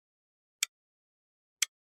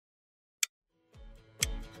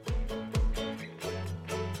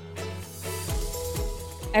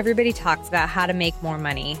Everybody talks about how to make more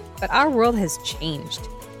money, but our world has changed.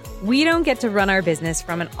 We don't get to run our business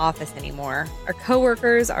from an office anymore. Our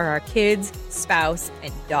coworkers are our kids, spouse,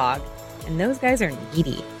 and dog, and those guys are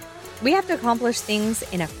needy. We have to accomplish things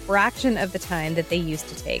in a fraction of the time that they used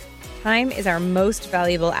to take. Time is our most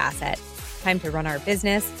valuable asset. Time to run our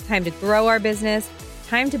business, time to grow our business,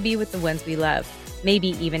 time to be with the ones we love, maybe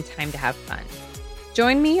even time to have fun.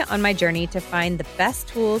 Join me on my journey to find the best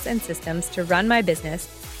tools and systems to run my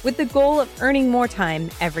business with the goal of earning more time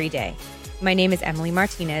every day. My name is Emily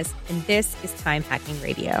Martinez, and this is Time Hacking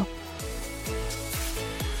Radio.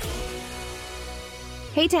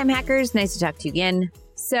 Hey, Time Hackers. Nice to talk to you again.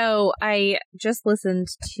 So I just listened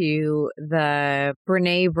to the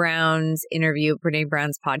Brene Brown's interview, Brene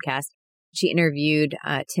Brown's podcast. She interviewed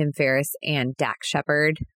Tim Ferriss and Dax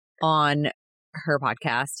Shepard on her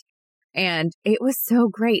podcast, and it was so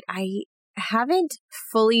great. I haven't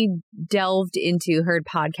fully delved into her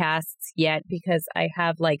podcasts yet because I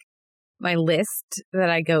have my list that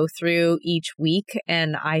I go through each week,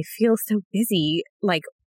 and I feel so busy,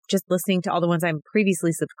 just listening to all the ones I'm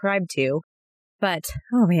previously subscribed to. But,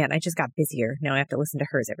 oh man, I just got busier. Now I have to listen to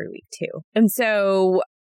hers every week too. And so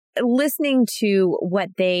listening to what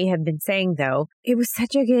they have been saying, though, it was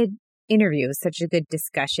such a good interview, such a good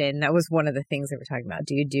discussion. That was one of the things they were talking about.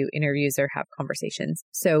 Do you do interviews or have conversations?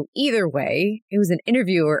 So either way, it was an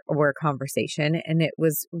interview or a conversation, and it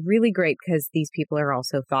was really great because these people are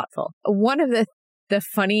also thoughtful. One of the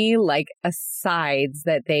funny asides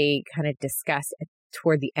that they kind of discussed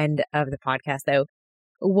toward the end of the podcast, though,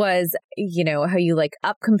 was, how you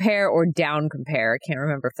up compare or down compare. I can't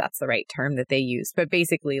remember if that's the right term that they use, but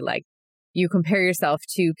basically you compare yourself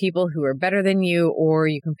to people who are better than you, or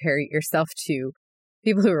you compare yourself to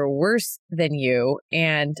people who are worse than you.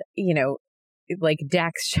 And,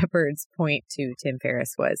 Dax Shepard's point to Tim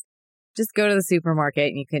Ferriss was just go to the supermarket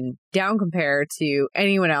and you can down compare to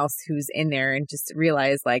anyone else who's in there and just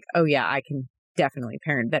realize oh yeah, I can definitely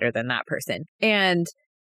parent better than that person. And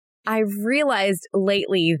I've realized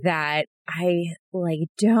lately that I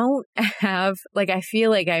don't have, I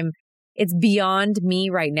feel like it's beyond me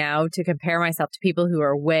right now to compare myself to people who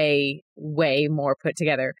are way, way more put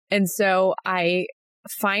together. And so I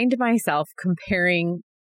find myself comparing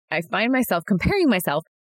myself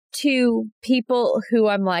to people who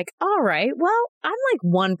I'm all right, well, I'm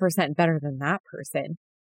 1% better than that person.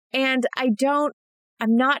 And I'm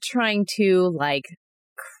not trying to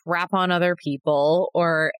crap on other people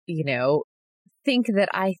or, think that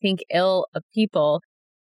I think ill of people.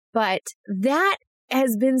 But that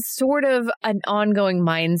has been sort of an ongoing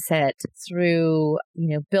mindset through,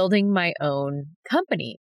 building my own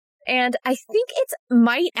company. And I think it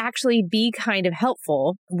might actually be kind of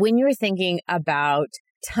helpful when you're thinking about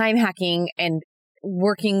time hacking and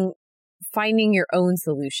finding your own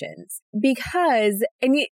solutions. Because,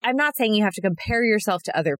 I'm not saying you have to compare yourself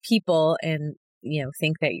to other people and,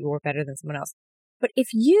 think that you're better than someone else. But if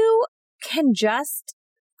you can just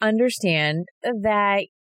understand that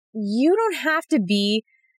you don't have to be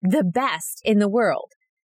the best in the world.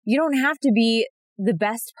 You don't have to be the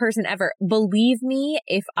best person ever. Believe me,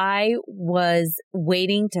 if I was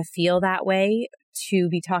waiting to feel that way to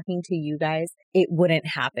be talking to you guys, it wouldn't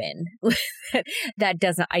happen.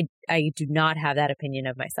 I do not have that opinion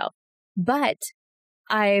of myself. But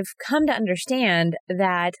I've come to understand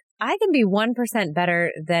that I can be 1%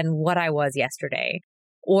 better than what I was yesterday.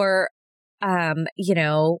 Or, I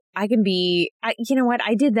can be, I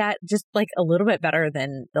did that just a little bit better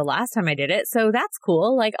than the last time I did it. So that's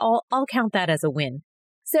cool. I'll count that as a win.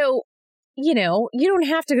 So, you don't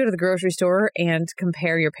have to go to the grocery store and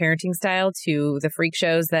compare your parenting style to the freak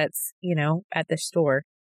shows that's, at the store.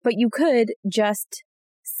 But you could just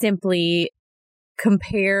simply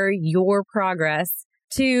compare your progress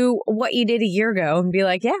to what you did a year ago and be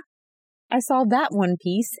yeah, I solved that one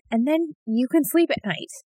piece, and then you can sleep at night.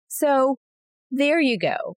 So there you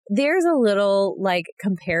go. There's a little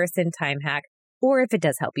comparison time hack. Or if it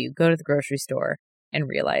does help you, go to the grocery store and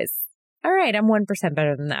realize, all right, I'm 1%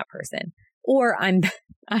 better than that person. Or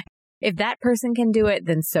if that person can do it,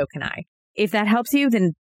 then so can I. If that helps you,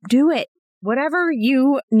 then do it. Whatever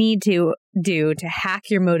you need to do to hack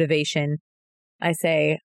your motivation, I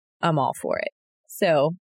say I'm all for it.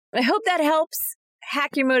 So I hope that helps.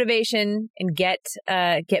 Hack your motivation and get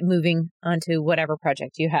moving onto whatever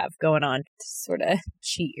project you have going on to sort of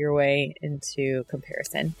cheat your way into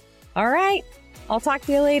comparison. All right. I'll talk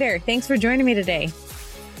to you later. Thanks for joining me today.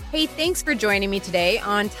 Hey, thanks for joining me today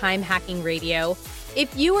on Time Hacking Radio.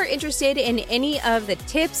 If you are interested in any of the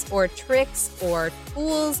tips or tricks or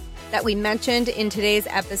tools that we mentioned in today's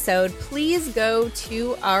episode, please go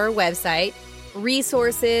to our website,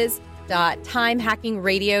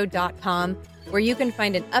 resources.timehackingradio.com, where you can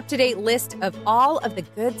find an up-to-date list of all of the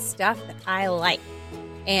good stuff that I like.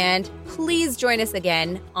 And please join us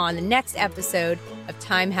again on the next episode of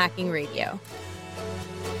Time Hacking Radio.